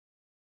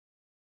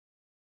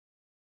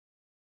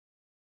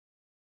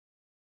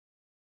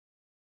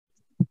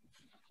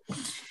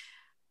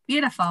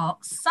Beautiful.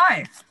 So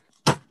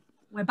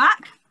we're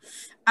back.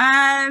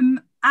 And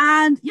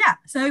yeah,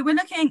 so we're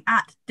looking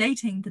at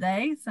dating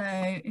today. So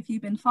if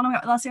you've been following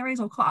up with our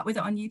series or caught up with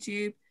it on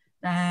YouTube,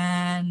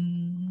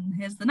 then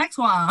here's the next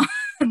one,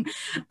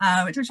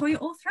 which I'm sure you're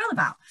all thrilled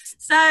about.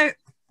 So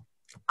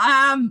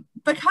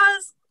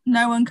because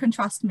no one can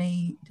trust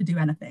me to do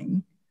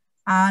anything,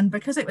 and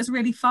because it was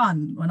really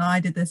fun when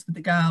I did this with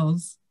the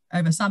girls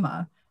over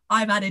summer,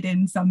 I've added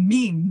in some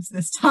memes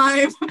this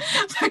time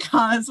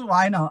because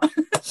why not?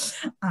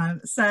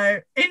 So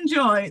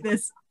enjoy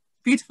this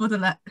beautiful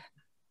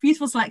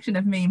selection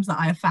of memes that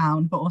I have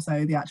found, but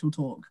also the actual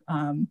talk.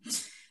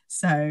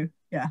 So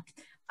yeah.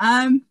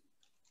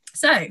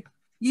 So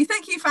you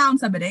think you found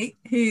somebody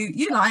who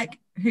you like,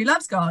 who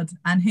loves God,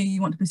 and who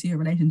you want to pursue a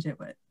relationship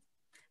with.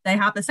 They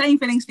have the same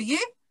feelings for you.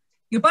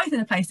 You're both in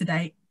a place to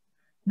date.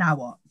 Now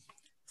what?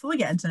 Before we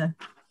get into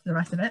the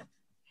rest of it,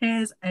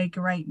 here's a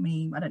great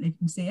meme. I don't know if you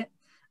can see it.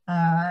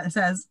 It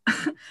says,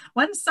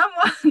 when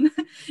someone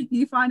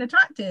you find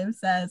attractive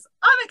says,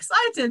 I'm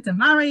excited to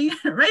marry,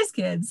 raise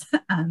kids,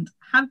 and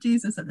have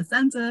Jesus at the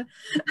center,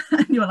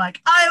 and you're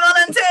like,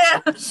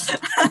 I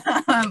volunteer.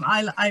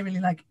 I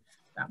really like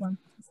that one.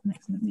 It's an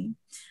excellent meme.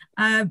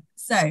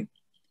 So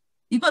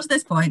you've got to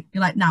this point,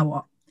 you're like, now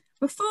what?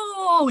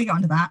 Before we go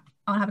on to that,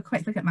 I'll have a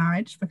quick look at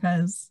marriage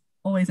because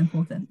always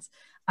important.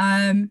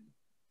 I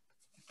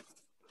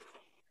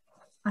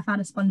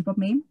found a SpongeBob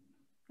meme.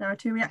 There are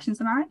two reactions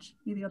to marriage.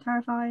 Either you're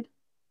terrified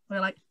or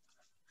you're like,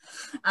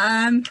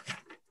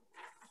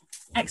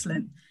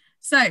 excellent.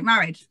 So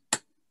marriage.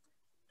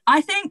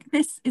 I think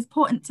this is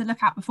important to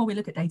look at before we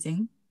look at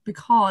dating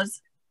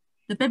because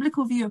the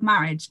biblical view of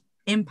marriage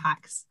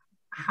impacts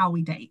how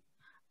we date,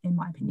 in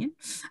my opinion.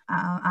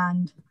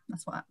 And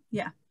that's what,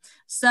 yeah.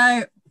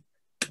 So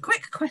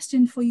quick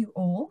question for you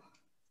all.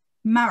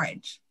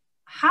 Marriage.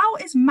 How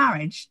is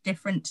marriage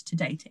different to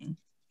dating?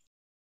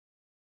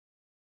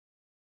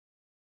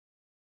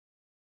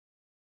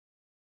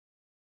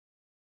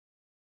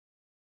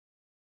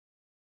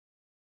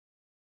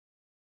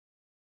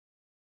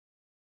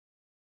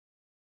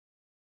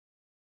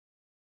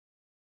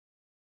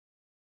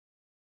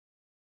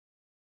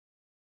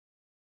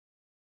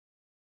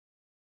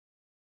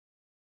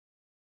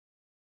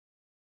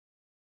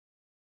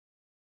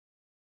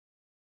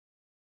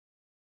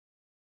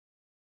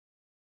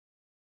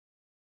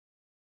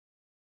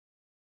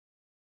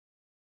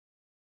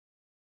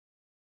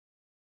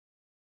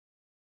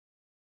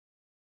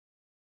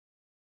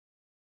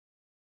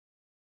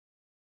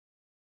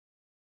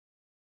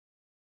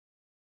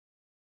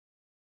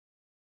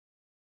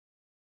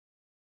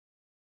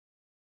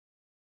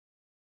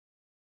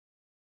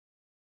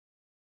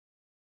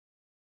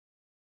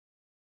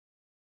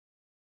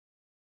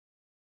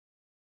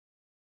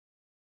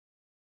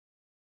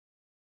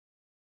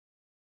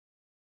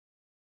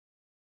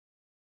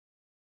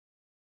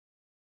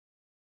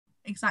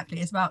 Exactly,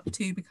 it's about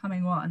two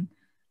becoming one.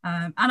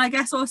 And I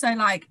guess also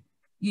like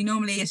you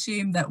normally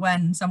assume that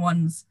when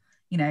someone's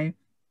gonna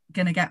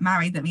get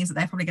married, that means that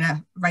they're probably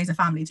gonna raise a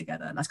family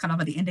together. That's kind of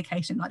like the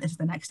indication, like this is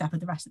the next step of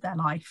the rest of their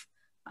life.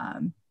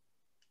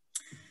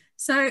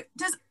 So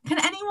can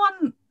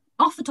anyone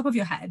off the top of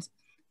your head,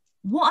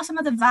 what are some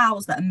of the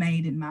vows that are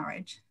made in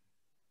marriage?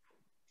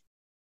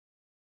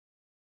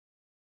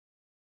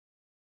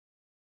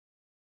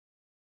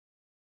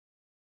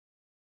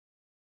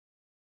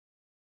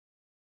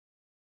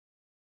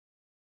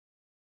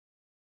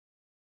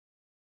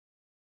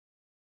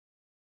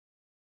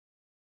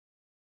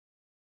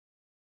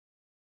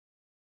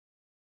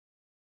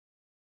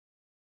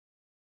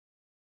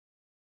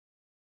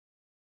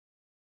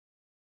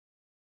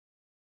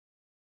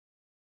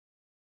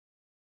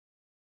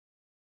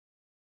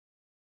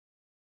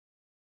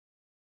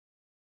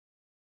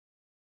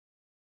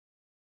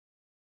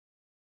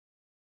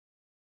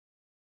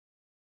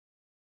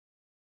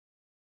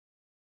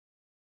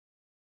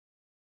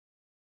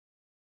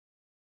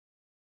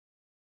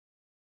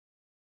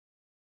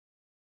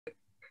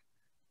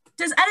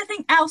 Does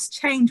anything else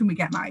change when we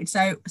get married?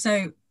 So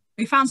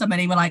we found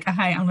somebody, we're like,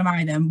 okay, I'm gonna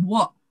marry them.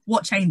 What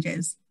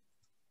changes?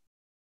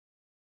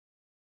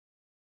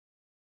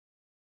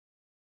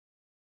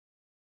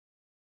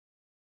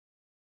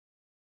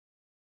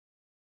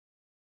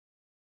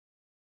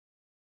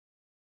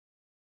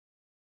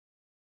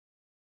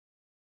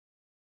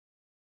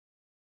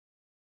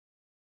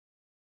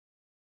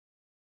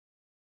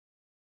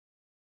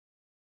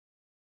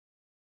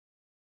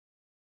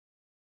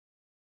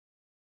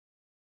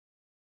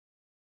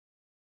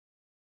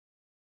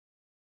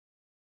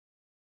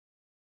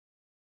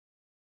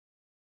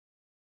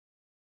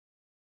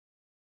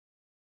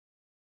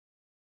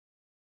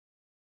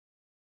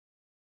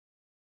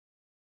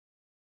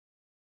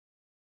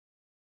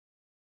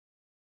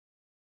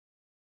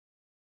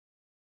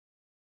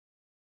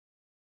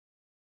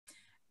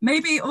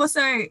 Maybe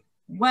also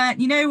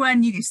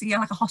when you see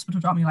like a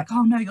hospital drama, you're like,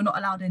 oh no, you're not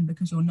allowed in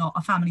because you're not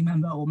a family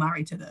member or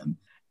married to them.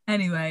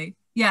 Anyway,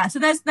 yeah. So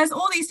there's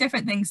all these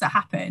different things that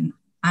happen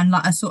and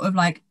like a sort of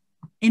like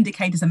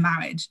indicators of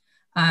marriage.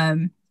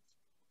 Um,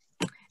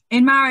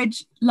 in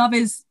marriage,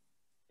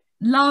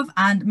 love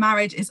and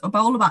marriage is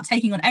all about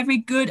taking on every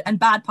good and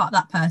bad part of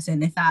that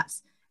person, if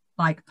that's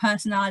like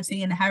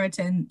personality,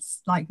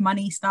 inheritance, like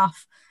money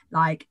stuff,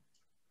 like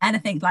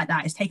anything like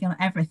that, is taking on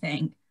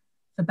everything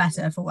for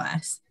better, for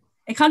worse.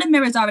 It kind of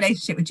mirrors our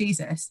relationship with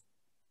Jesus,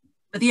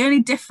 but the only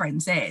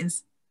difference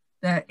is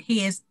that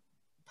he is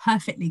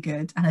perfectly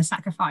good and has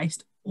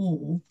sacrificed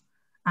all,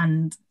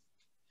 and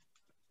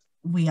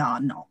we are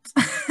not.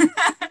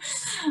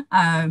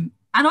 And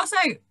also,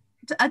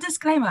 a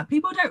disclaimer,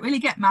 people don't really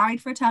get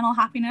married for eternal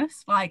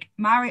happiness. Like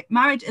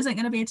marriage isn't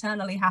going to be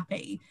eternally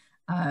happy.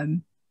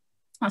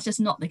 That's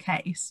just not the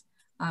case,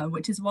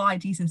 which is why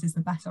Jesus is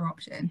the better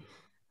option.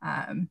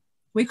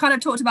 We've kind of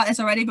talked about this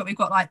already, but we've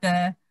got like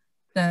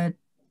the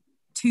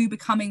two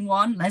becoming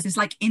one. There's this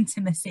like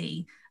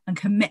intimacy and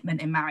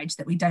commitment in marriage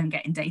that we don't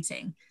get in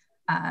dating.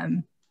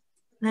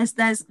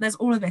 There's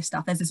all of this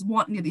stuff. There's this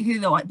one,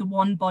 like the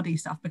one body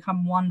stuff,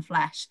 become one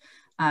flesh.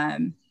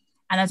 And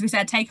as we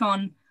said, take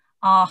on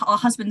our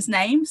husband's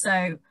name.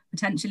 So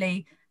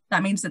potentially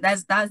that means that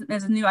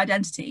there's a new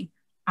identity.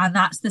 And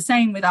that's the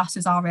same with us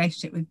as our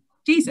relationship with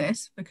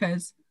Jesus,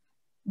 because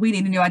we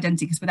need a new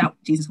identity, because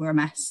without Jesus, we're a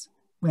mess.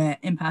 We're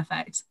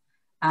imperfect.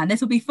 And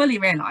this will be fully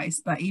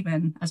realized, but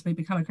even as we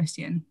become a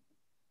Christian,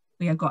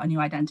 we have got a new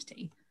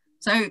identity.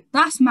 So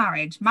that's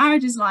marriage.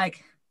 Marriage is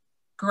like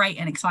great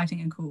and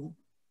exciting and cool.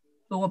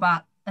 But what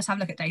about, let's have a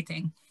look at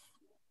dating.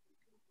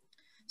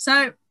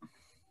 So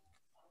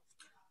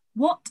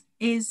what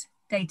is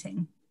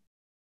dating?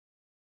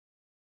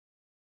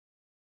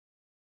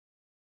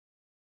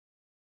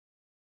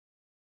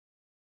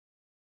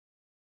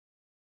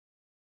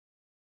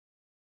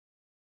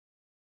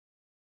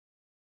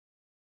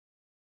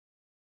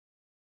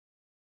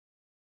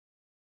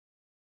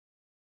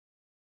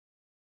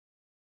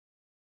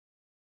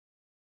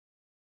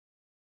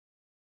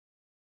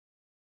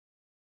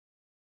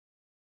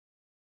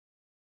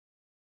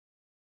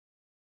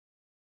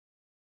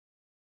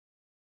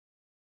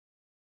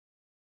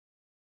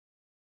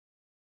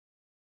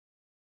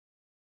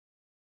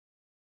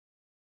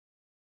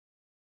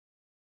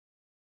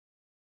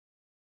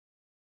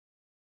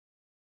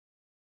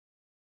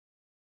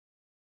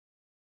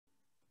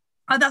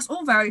 That's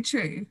all very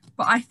true,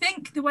 but I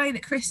think the way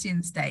that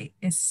Christians date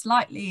is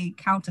slightly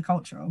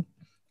countercultural.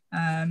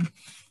 I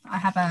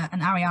have an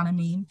Ariana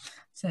meme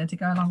to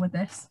go along with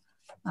this.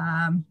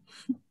 I'm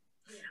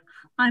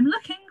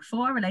looking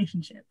for a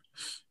relationship,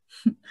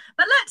 but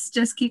let's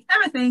just keep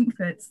everything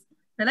that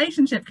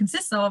relationship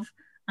consists of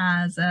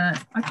as I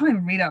can't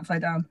even read it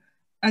upside down.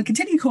 And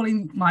continue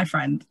calling my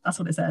friend. That's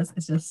what it says.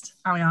 It's just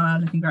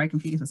Ariana looking very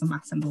confused with some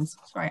math symbols.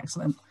 It's very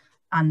excellent.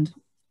 And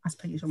as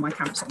per usual, my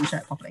camera's didn't show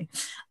it properly.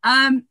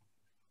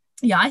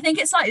 Yeah, I think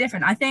it's slightly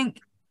different. I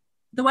think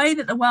the way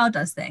that the world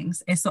does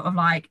things is sort of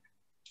like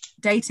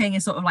dating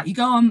is sort of like you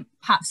go on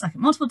perhaps like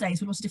multiple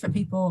dates with lots of different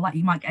people, like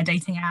you might get a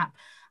dating app.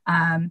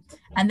 And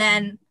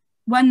then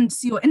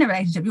once you're in a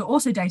relationship, you're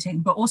also dating,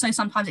 but also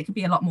sometimes it can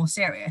be a lot more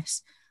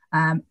serious.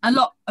 A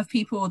lot of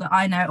people that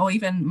I know, or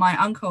even my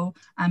uncle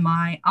and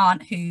my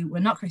aunt who were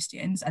not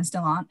Christians and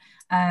still aren't,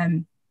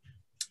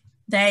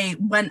 they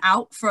went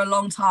out for a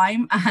long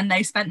time and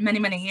they spent many,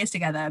 many years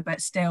together,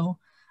 but still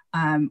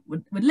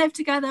would live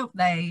together.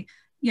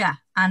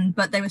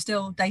 But they were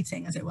still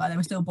dating, as it were. They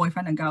were still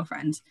boyfriend and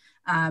girlfriend.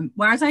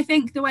 Whereas I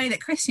think the way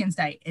that Christians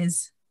date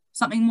is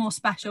something more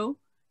special,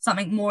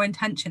 something more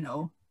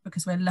intentional,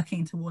 because we're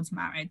looking towards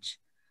marriage.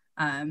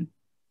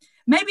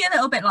 Maybe a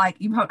little bit like,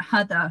 you've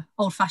heard the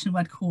old-fashioned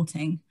word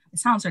courting. It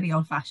sounds really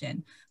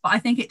old-fashioned, but I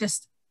think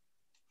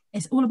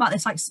it's all about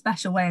this like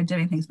special way of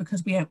doing things,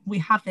 because we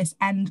have this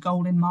end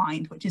goal in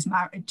mind, which is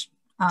marriage.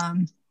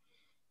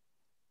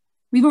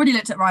 We've already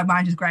looked at why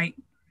marriage is great,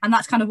 and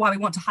that's kind of why we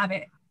want to have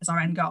it as our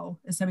end goal,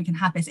 is so we can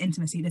have this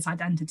intimacy, this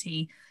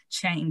identity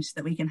change,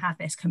 that we can have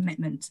this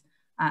commitment.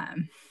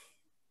 So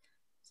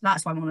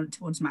that's why I wanted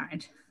towards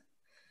marriage.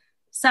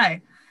 So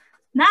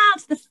now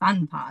to the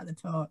fun part of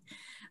the talk.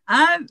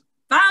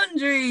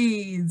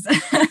 Boundaries.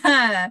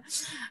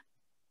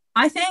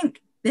 I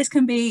think this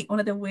can be one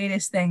of the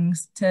weirdest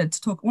things to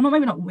talk. Well,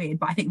 maybe not weird,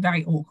 but I think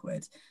very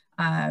awkward.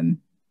 And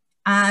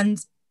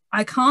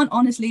I can't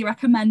honestly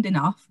recommend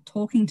enough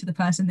talking to the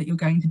person that you're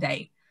going to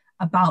date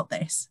about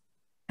this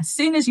as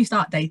soon as you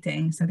start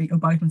dating, so that you're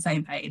both on the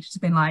same page. It's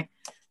been like,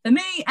 for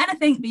me,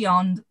 anything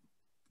beyond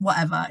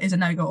whatever is a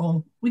no-go,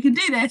 or we can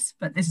do this,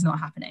 but this is not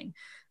happening.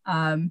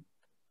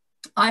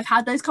 I've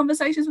had those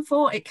conversations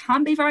before. It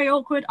can be very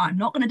awkward. I'm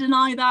not going to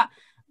deny that,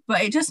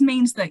 but it just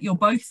means that you're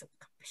both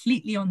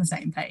completely on the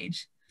same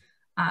page.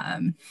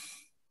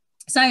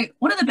 So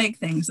one of the big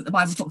things that the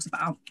Bible talks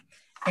about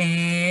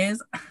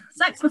is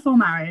sex before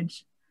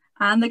marriage.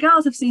 And the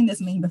girls have seen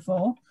this meme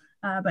before,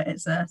 but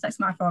it's sex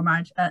before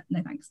marriage.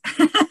 No thanks.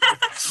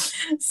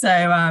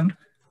 So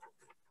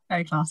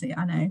very classy,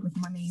 I know, with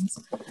my memes.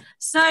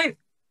 So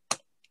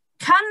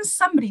can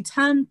somebody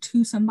turn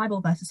to some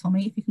Bible verses for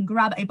me? If you can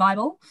grab a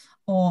Bible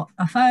or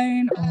a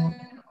phone or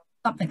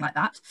something like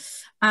that.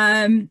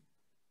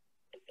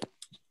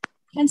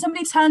 Can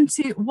somebody turn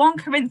to 1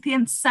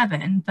 Corinthians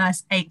 7,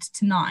 verse 8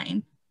 to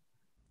 9?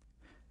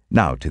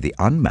 Now to the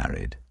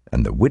unmarried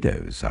and the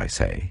widows I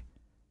say,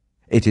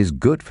 it is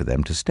good for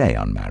them to stay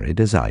unmarried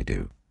as I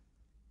do.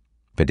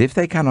 But if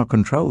they cannot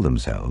control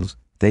themselves,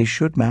 they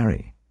should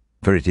marry,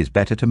 for it is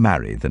better to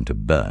marry than to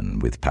burn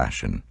with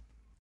passion.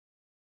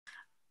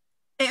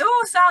 It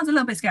all sounds a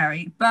little bit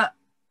scary, but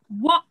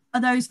what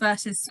are those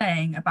verses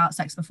saying about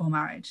sex before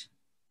marriage?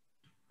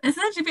 It's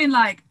essentially been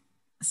like,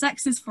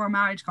 sex is for a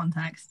marriage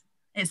context.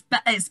 It's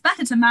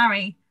better to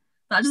marry.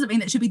 That doesn't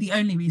mean it should be the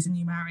only reason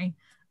you marry.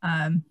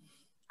 And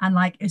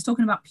like, it's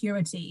talking about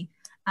purity,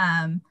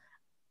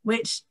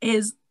 which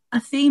is a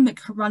theme that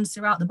runs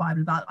throughout the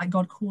Bible about like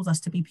God calls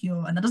us to be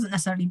pure, and that doesn't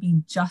necessarily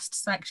mean just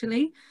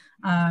sexually,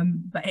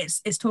 but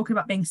it's talking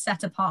about being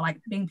set apart, like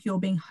being pure,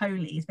 being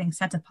holy, is being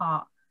set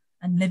apart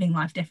and living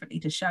life differently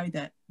to show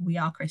that we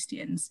are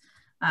Christians.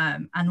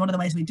 And one of the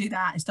ways we do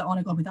that is to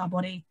honor God with our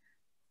body,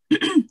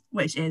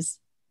 which is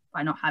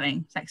by not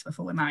having sex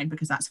before we're married,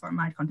 because that's for a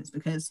married context,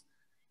 because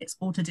it's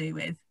all to do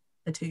with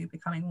the two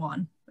becoming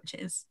one, which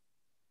is,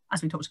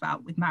 as we talked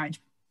about, with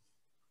marriage.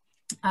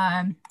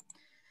 And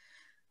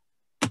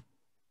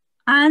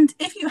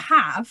if you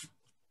have,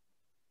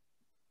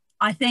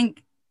 I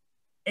think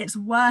it's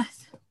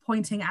worth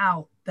pointing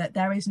out that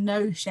there is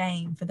no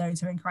shame for those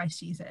who are in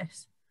Christ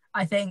Jesus.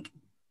 I think,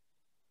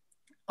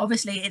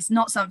 obviously, it's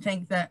not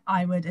something that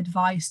I would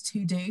advise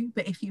to do,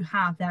 but if you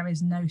have, there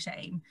is no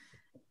shame.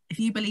 If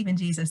you believe in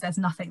Jesus, there's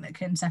nothing that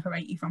can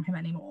separate you from him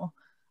anymore.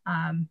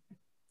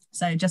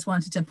 So just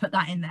wanted to put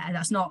that in there.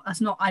 That's not,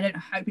 I don't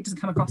hope it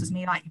doesn't come across as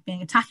me like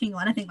being attacking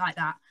or anything like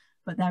that,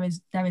 but there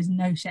is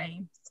no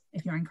shame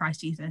if you're in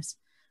Christ Jesus.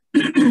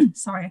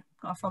 Sorry,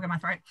 got a frog in my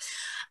throat.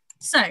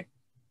 So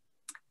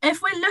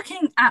if we're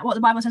looking at what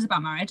the Bible says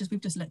about marriage, as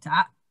we've just looked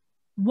at,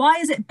 why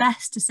is it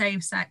best to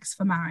save sex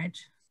for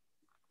marriage?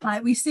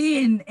 Like we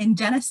see in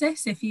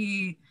Genesis, if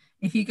you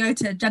go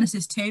to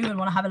Genesis 2 and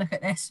want to have a look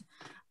at this,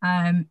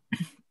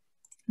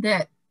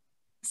 that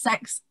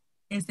sex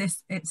is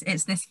this,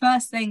 it's this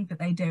first thing that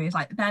they do. Is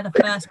like they're the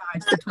first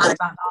marriage to talk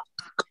about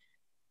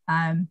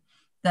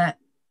that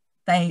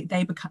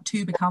they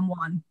become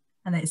one,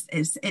 and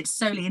it's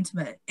solely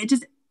intimate. It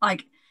just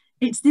like,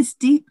 it's this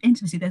deep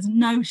intimacy. There's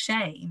no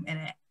shame in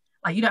it.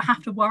 Like you don't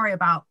have to worry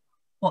about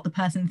what the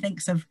person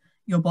thinks of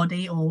your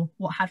body or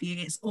what have you.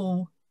 It's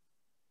all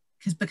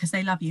because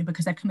they love you,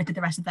 because they've committed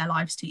the rest of their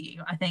lives to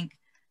you. I think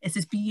it's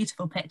this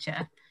beautiful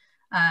picture.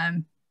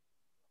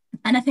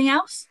 Anything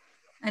else?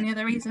 Any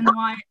other reason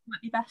why it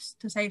might be best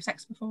to save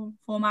sex before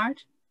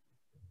marriage?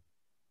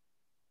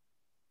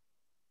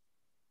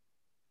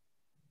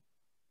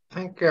 I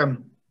think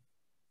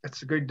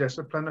it's a good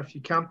discipline. If you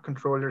can't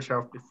control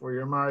yourself before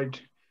you're married,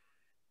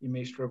 you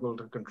may struggle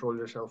to control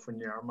yourself when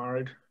you are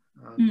married,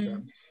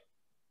 and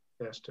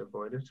best to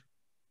avoid it.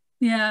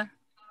 Yeah.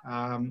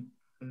 And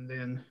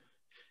then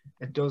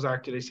it does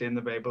actually say in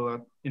the Bible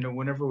that, you know,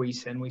 whenever we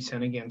sin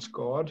against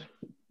God.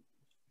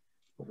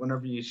 But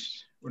whenever you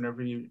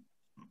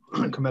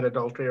commit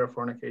adultery or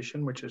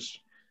fornication, which is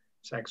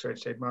sex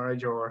outside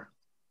marriage or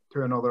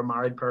to another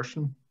married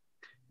person,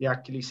 you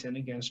actually sin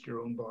against your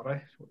own body.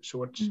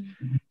 So it's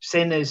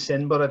sin is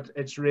sin, but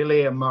it's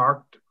really a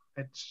marked.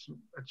 It's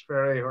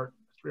very hurt.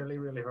 It's really,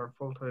 really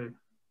hurtful to.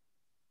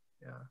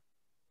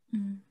 Yeah.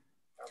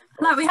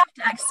 Like we have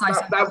to exercise.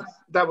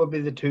 That would be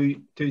the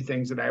two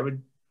things that I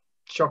would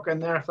chuck in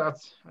there, if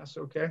that's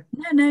okay.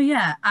 No,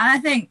 yeah. And I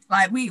think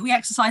like we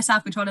exercise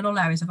self-control in all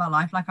areas of our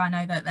life. Like I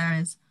know that there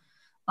is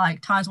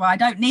like times where I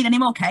don't need any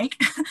more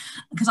cake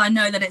because I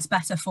know that it's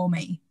better for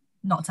me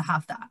not to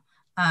have that.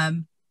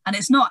 And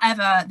it's not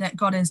ever that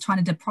God is trying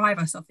to deprive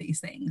us of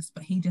these things,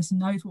 but he just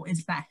knows what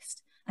is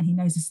best, and he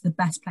knows this is the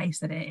best place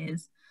that it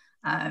is.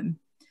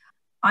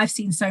 I've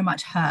seen so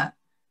much hurt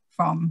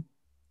from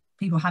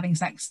people having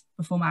sex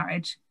before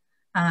marriage,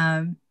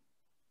 and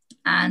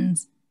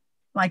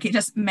like it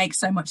just makes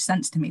so much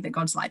sense to me that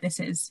God's like, this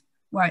is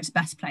where it's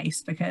best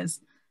placed, because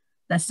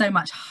there's so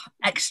much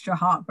extra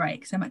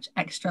heartbreak, so much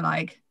extra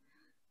like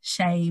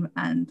shame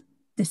and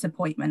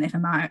disappointment if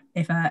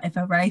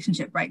a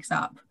relationship breaks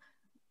up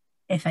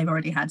if they've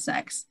already had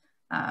sex,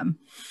 and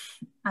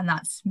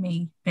that's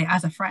me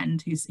as a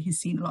friend who's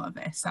seen a lot of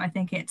this. So I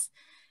think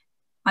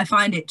I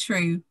find it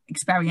true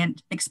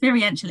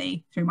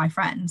experientially through my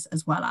friends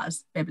as well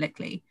as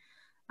biblically.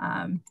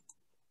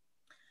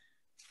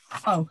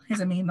 Oh,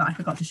 here's a meme that I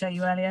forgot to show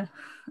you earlier.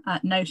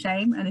 No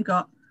shame, and you've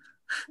got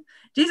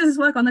Jesus'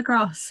 work on the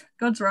cross,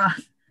 God's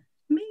wrath,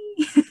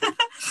 me.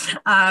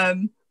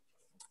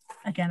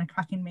 Again, a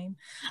cracking meme.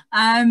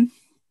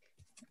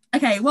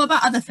 Okay, what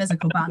about other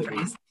physical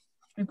boundaries?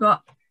 We've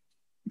got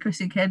a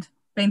Christian kid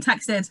being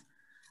texted,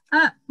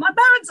 my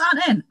parents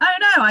aren't in. Oh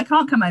no, I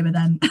can't come over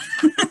then.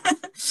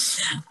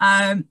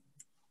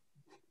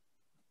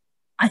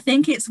 I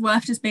think it's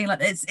worth just being like,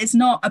 it's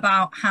not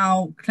about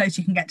how close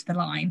you can get to the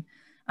line.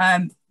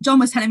 John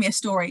was telling me a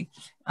story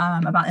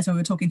about this when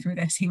we were talking through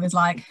this. He was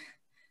like,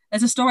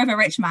 there's a story of a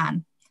rich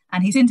man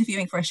and he's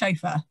interviewing for a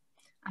chauffeur,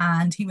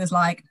 and he was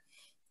like,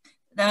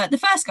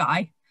 the first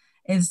guy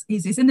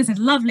he's in this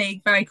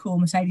lovely, very cool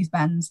Mercedes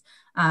Benz.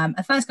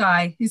 The first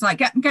guy, he's like,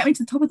 get me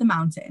to the top of the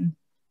mountain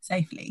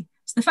safely.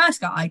 So the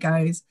first guy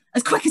goes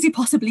as quick as he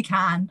possibly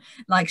can,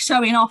 like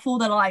showing off all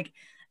the like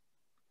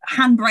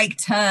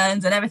handbrake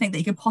turns and everything that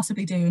he could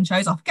possibly do, and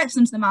shows off, gets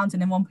them to the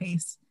mountain in one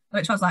piece,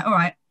 which I was like, all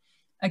right,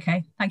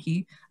 okay, thank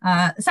you.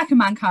 The second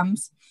man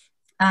comes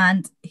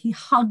and he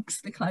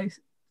hugs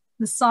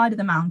the side of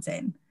the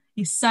mountain.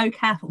 He's so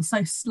careful,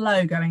 so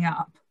slow going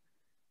up,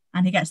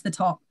 and he gets to the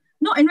top,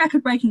 not in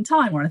record-breaking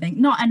time or anything,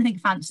 not anything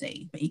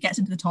fancy, but he gets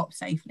into the top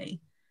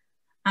safely.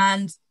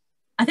 And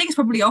I think it's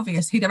probably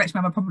obvious who the rich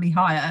men were probably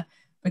higher,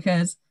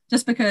 because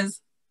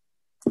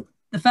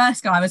the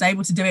first guy was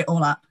able to do it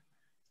all up,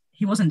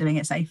 he wasn't doing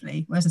it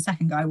safely, whereas the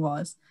second guy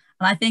was.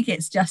 And I think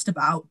it's just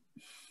about,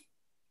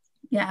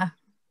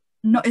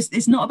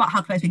 it's not about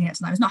how close we can get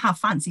to them. It's not how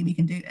fancy we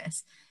can do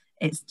this.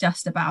 It's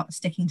just about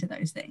sticking to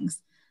those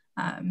things.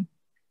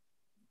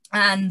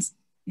 And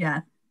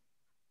yeah,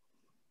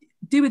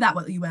 do with that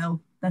what you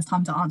will. There's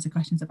time to answer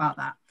questions about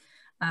that.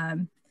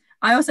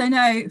 I also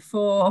know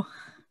for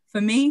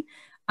me,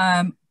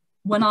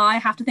 when I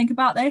have to think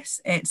about this,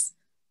 it's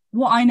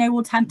what I know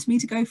will tempt me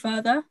to go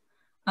further.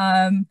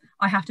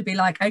 I have to be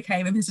like,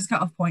 okay, maybe this is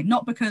cut off point,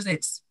 not because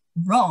it's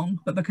wrong,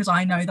 but because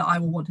I know that I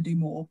will want to do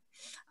more.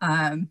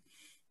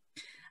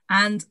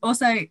 And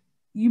also,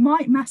 you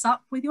might mess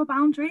up with your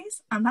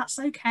boundaries, and that's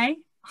okay.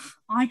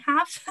 I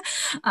have.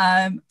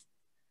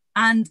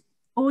 And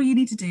all you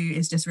need to do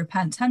is just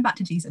repent, turn back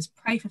to Jesus,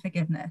 pray for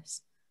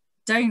forgiveness.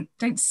 Don't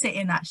sit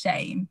in that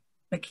shame,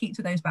 but keep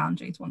to those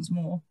boundaries once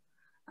more.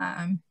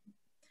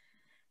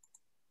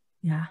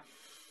 You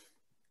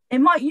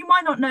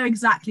might not know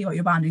exactly what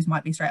your boundaries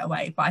might be straight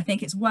away, but I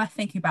think it's worth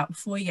thinking about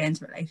before you get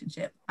into a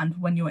relationship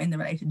and when you're in the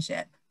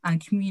relationship,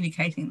 and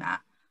communicating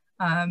that.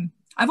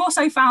 I've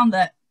also found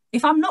that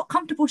if I'm not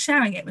comfortable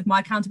sharing it with my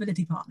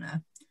accountability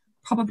partner,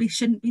 probably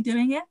shouldn't be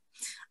doing it.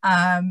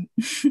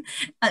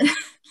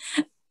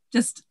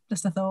 Just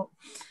a thought.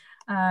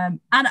 And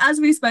as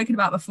we've spoken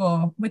about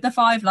before, with the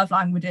 5 love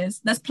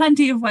languages, there's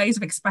plenty of ways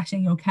of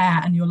expressing your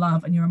care and your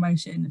love and your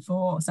emotion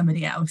for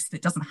somebody else.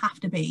 That doesn't have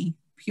to be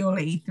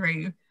purely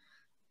through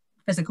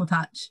physical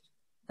touch.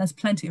 There's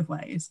plenty of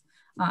ways.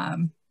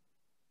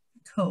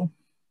 Cool.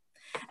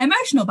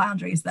 Emotional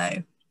boundaries,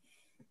 though.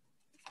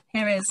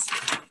 Here is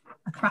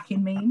a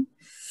cracking meme.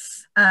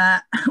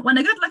 When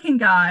a good-looking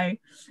guy,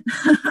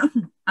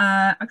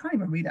 I can't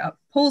even read it up,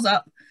 pulls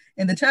up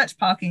in the church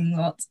parking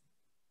lot,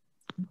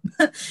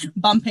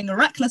 bumping a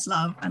reckless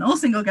love, and all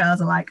single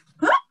girls are like,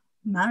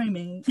 marry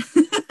me.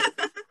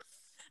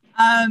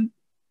 I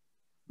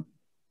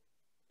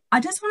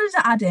just wanted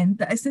to add in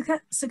that a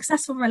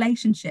successful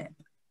relationship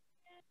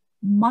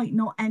might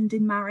not end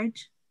in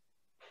marriage.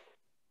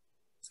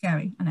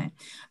 Scary, I know.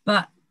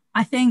 But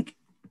I think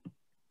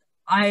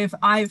I've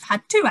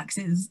had 2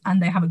 exes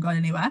and they haven't gone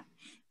anywhere.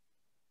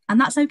 And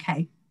that's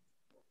okay.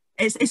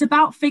 It's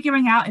about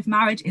figuring out if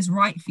marriage is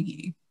right for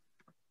you,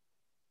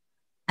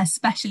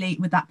 especially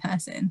with that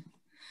person.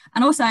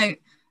 And also,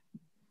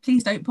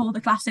 please don't pull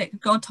the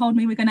classic, God told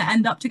me we're going to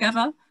end up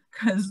together,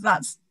 because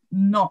that's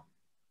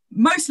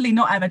mostly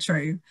not ever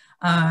true.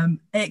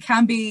 It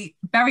can be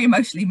very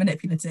emotionally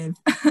manipulative.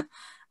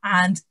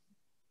 And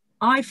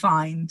I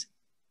find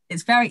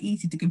it's very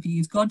easy to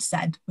confuse God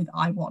said with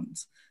I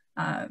want.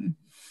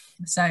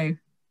 So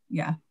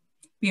yeah,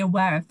 be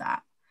aware of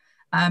that.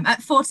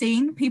 At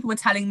 14, people were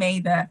telling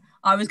me that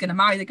I was going to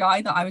marry the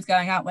guy that I was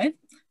going out with.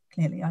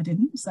 Clearly I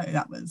didn't, so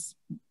that was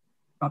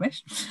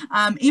rubbish.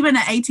 Even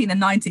at 18 and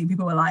 19,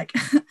 people were like,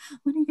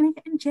 when are you going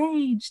to get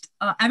engaged?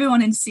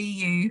 Everyone in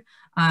CU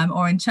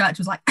or in church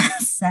was like,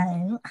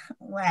 so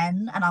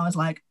when? And I was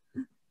like,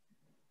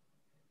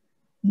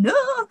 no.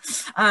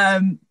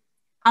 And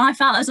I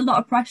felt there's a lot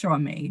of pressure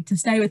on me to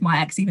stay with my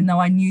ex, even though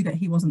I knew that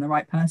he wasn't the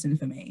right person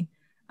for me,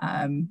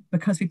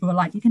 because people were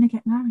like, you're going to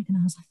get married. And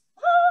I was like,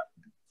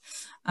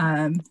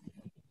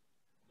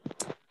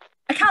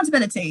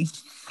 accountability.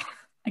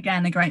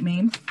 Again, a great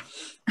meme.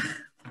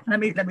 Let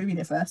me read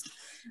it first.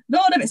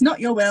 Lord, if it's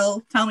not your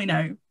will, tell me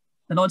no.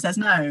 The Lord says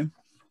no.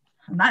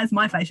 And that is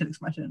my facial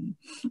expression.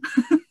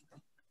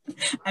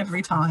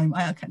 Every time.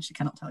 I actually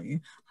cannot tell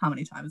you how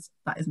many times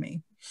that is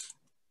me.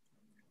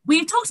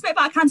 We've talked a bit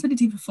about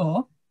accountability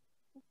before.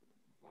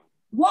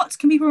 What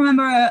can people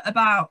remember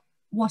about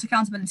what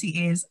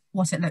accountability is,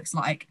 what it looks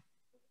like?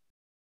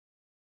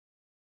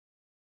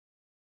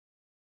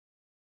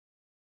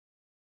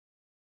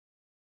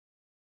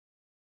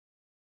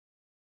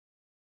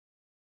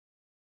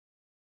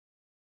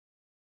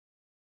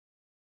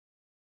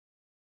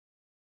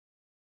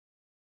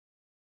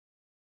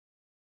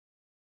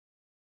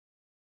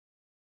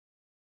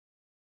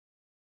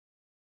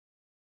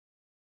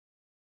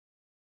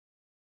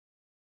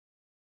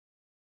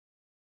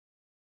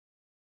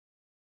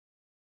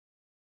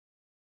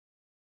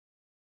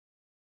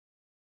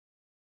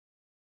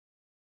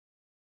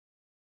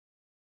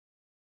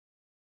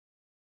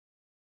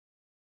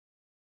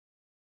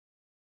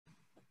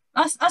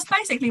 That's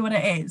basically what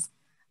it is.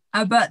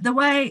 But the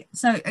way,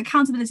 so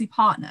accountability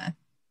partner,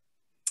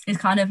 is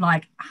kind of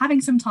like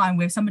having some time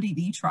with somebody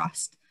that you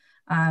trust,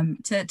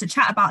 to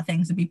chat about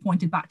things and be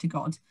pointed back to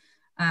God.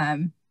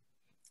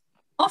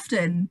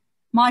 Often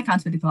my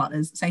accountability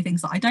partners say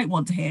things that I don't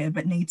want to hear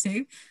but need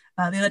to.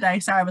 The other day,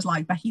 Sarah was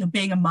like, Becky, you're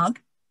being a mug.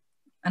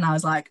 And I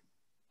was like,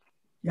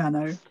 yeah,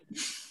 no.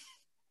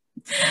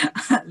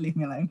 Leave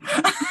me alone.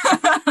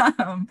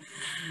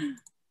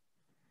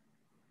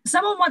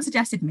 Someone once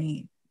suggested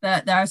me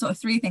that there are sort of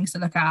 3 things to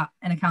look at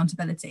in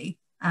accountability.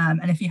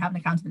 And if you have an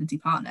accountability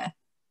partner: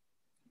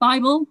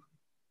 Bible,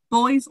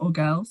 boys or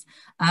girls,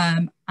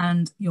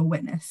 and your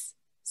witness.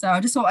 So I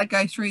just thought I'd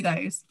go through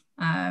those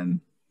very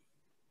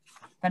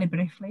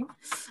briefly.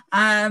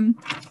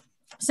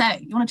 So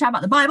you want to chat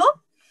about the Bible?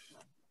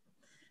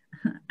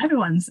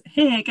 Everyone's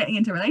here getting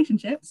into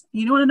relationships.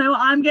 You want to know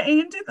what I'm getting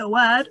into? The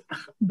word.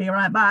 Be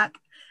right back.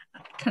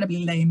 Kind of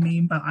be lame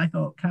meme, but I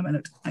thought Kermit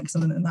looked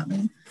excellent in that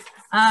meme.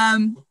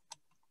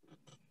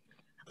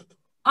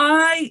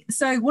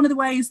 So one of the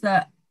ways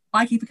that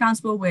I keep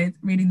accountable with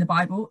reading the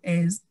Bible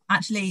is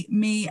actually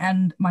me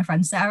and my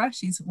friend Sarah.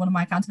 She's one of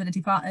my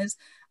accountability partners.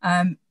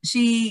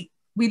 We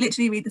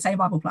literally read the same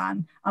Bible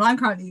plan, and I'm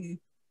currently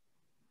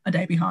a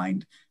day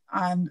behind.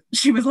 And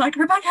she was like,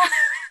 Rebecca.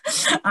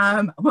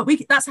 But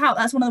that's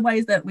one of the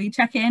ways that we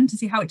check in to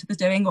see how each other's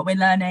doing, what we're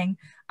learning.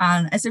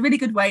 And it's a really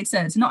good way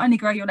to not only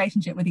grow your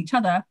relationship with each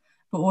other,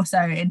 but also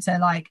into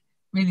like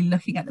really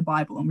looking at the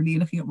Bible and really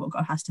looking at what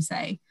God has to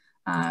say.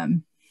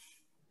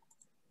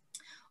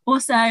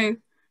 Also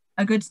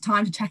a good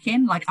time to check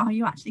in, like, are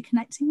you actually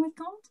connecting with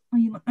God? Are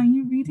you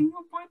reading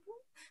your Bible?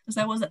 Because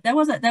there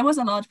was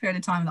a large period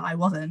of time that I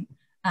wasn't,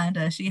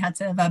 and she had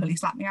to verbally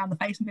slap me around the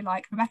face and be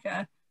like,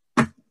 Rebecca,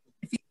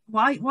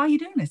 why are you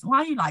doing this? Why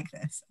are you like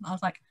this? And I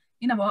was like,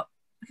 you know what?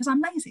 Because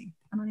I'm lazy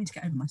and I need to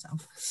get over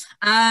myself.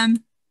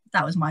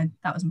 That was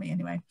me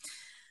anyway.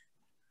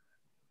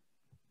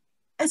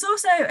 It's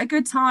also a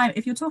good time,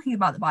 if you're talking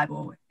about the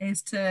Bible,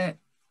 is to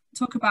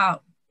talk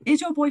about,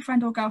 is your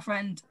boyfriend or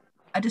girlfriend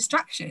a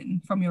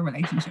distraction from your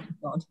relationship with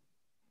God?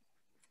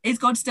 Is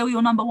God still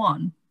your number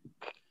one?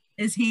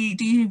 Do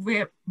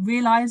you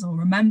realize or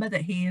remember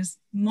that he is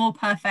more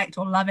perfect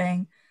or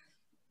loving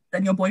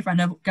than your boyfriend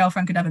or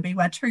girlfriend could ever be,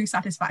 where true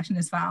satisfaction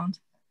is found?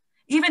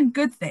 Even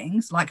good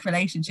things like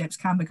relationships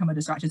can become a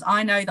distraction.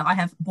 I know that I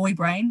have boy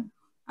brain,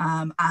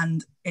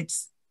 and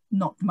it's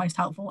not the most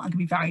helpful and can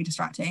be very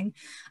distracting.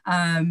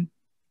 And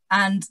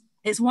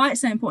it's why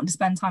it's so important to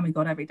spend time with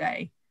God every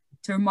day,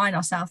 to remind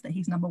ourselves that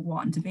he's number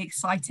one, to be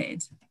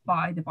excited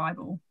by the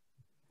Bible.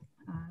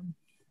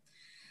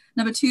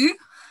 Number 2,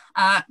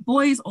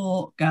 boys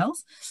or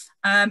girls.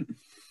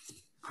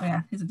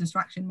 Here's a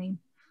distraction meme.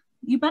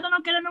 You better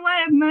not get in the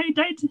way of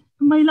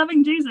my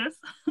loving Jesus.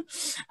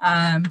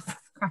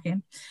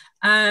 Cracking.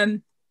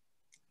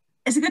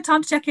 It's a good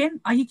time to check in.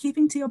 Are you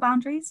keeping to your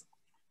boundaries?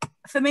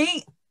 For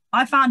me,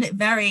 I found it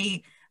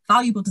very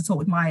valuable to talk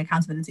with my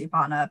accountability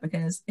partner,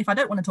 because if I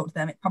don't want to talk to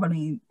them, it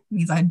probably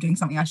means I'm doing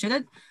something I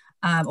shouldn't,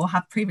 or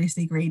have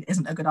previously agreed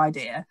isn't a good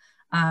idea.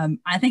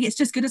 I think it's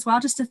just good as well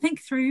just to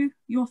think through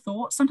your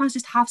thoughts. Sometimes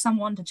just have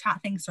someone to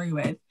chat things through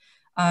with.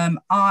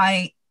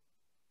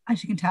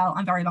 As you can tell,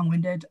 I'm very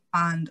long-winded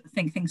and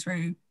think things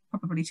through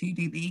probably too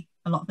deeply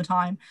a lot of the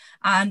time.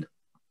 And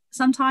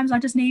sometimes I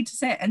just need to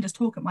sit and just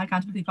talk at my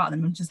accountability partner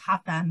and just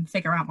have them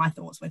figure out my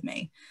thoughts with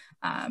me.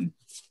 And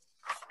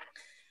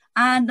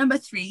number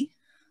 3,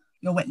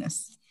 your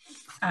witness.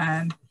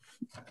 Why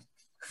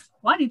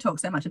do you talk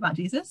so much about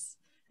Jesus?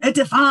 It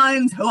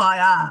defines who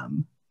I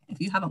am. If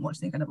you haven't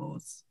watched The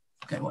Incredibles,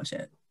 go watch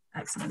it.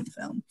 Excellent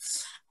film.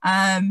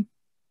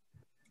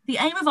 The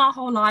aim of our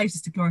whole lives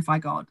is to glorify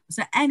God.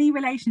 So any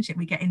relationship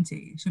we get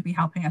into should be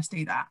helping us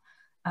do that.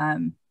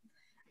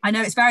 I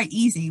know it's very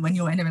easy when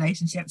you're in a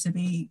relationship to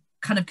be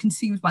kind of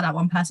consumed by that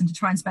one person, to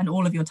try and spend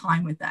all of your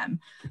time with them.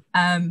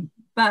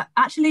 But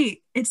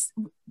actually, it's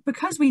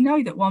because we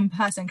know that one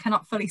person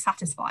cannot fully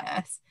satisfy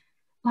us.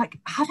 Like,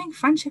 having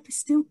friendship is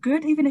still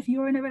good, even if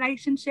you're in a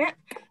relationship.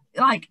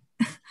 Like,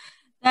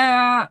 there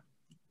are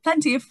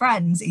plenty of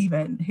friends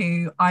even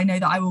who I know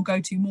that I will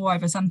go to more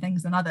over some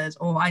things than others,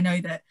 or I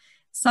know that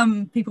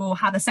some people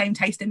have the same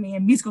taste in me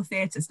in musical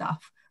theatre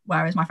stuff,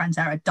 whereas my friend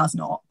Sarah does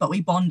not, but we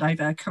bond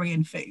over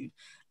Korean food.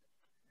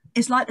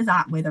 It's like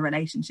that with a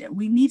relationship.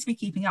 We need to be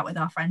keeping up with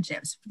our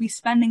friendships, be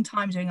spending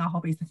time doing our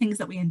hobbies, the things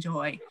that we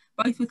enjoy,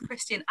 both with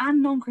Christian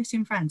and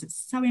non-Christian friends. It's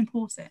so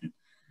important.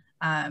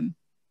 And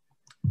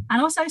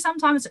also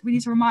sometimes we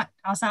need to remind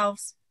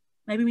ourselves,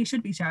 maybe we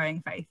should be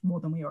sharing faith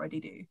more than we already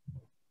do.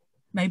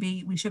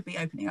 Maybe we should be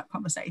opening up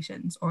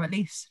conversations, or at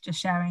least just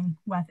sharing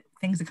where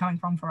things are coming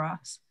from for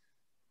us.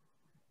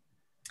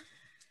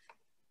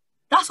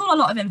 That's all a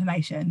lot of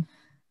information.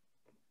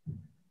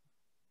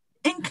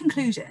 In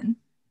conclusion,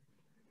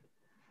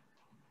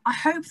 I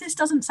hope this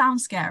doesn't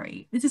sound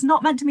scary. This is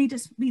not meant to be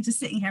just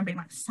sitting here and being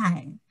like,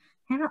 saying,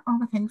 here are all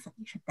the things that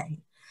you should do.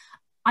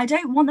 I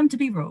don't want them to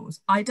be rules.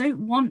 I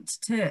don't want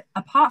to,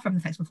 apart from the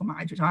sex before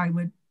marriage, which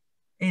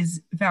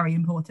is very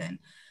important,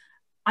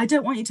 I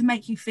don't want you to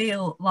make you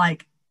feel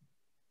like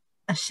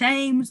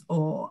ashamed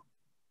or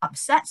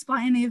upset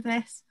by any of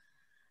this.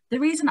 the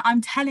reason I'm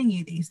telling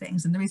you these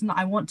things and the reason that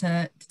I want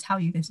to tell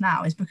you this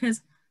now is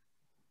because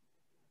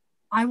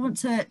I want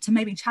to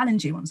maybe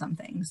challenge you on some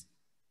things,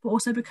 but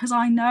also because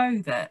I know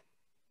that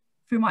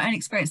through my own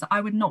experience that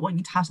I would not want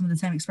you to have some of the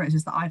same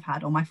experiences that I've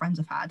had or my friends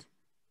have had.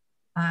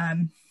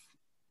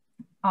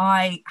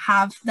 There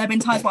have been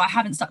times where I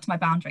haven't stuck to my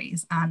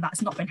boundaries, and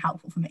that's not been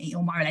helpful for me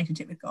or my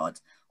relationship with God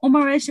or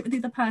my relationship with the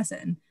other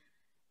person.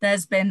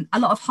 There's been a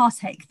lot of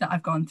heartache that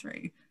I've gone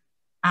through,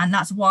 and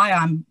that's why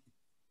I'm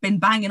been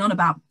banging on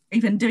about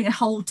even doing a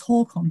whole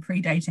talk on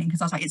pre-dating,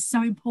 because I was like, it's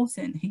so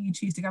important who you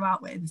choose to go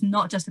out with. It's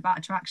not just about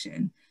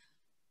attraction,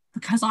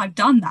 because I've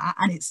done that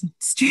and it's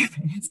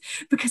stupid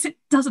because it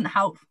doesn't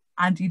help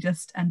and you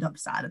just end up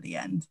sad at the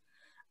end.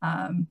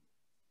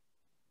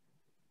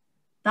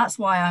 That's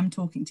why I'm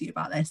talking to you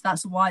about this.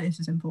 That's why this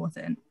is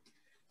important.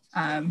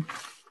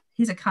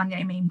 Here's a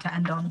Kanye meme to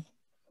end on.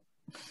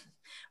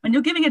 When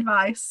you're giving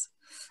advice,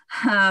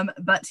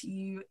 but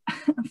you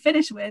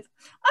finish with,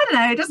 I don't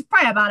know, just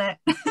pray about it,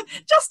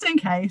 just in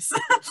case.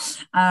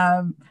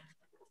 And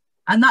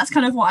that's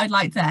kind of what I'd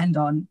like to end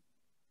on.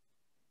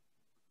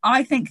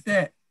 I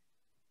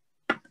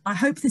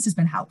hope this has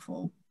been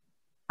helpful.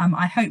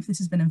 I hope this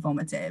has been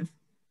informative.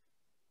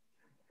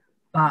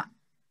 But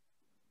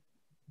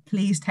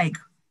please take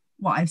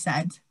what I've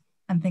said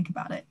and think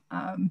about it.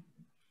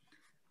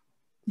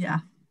 Yeah,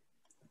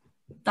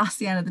 that's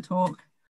the end of the talk.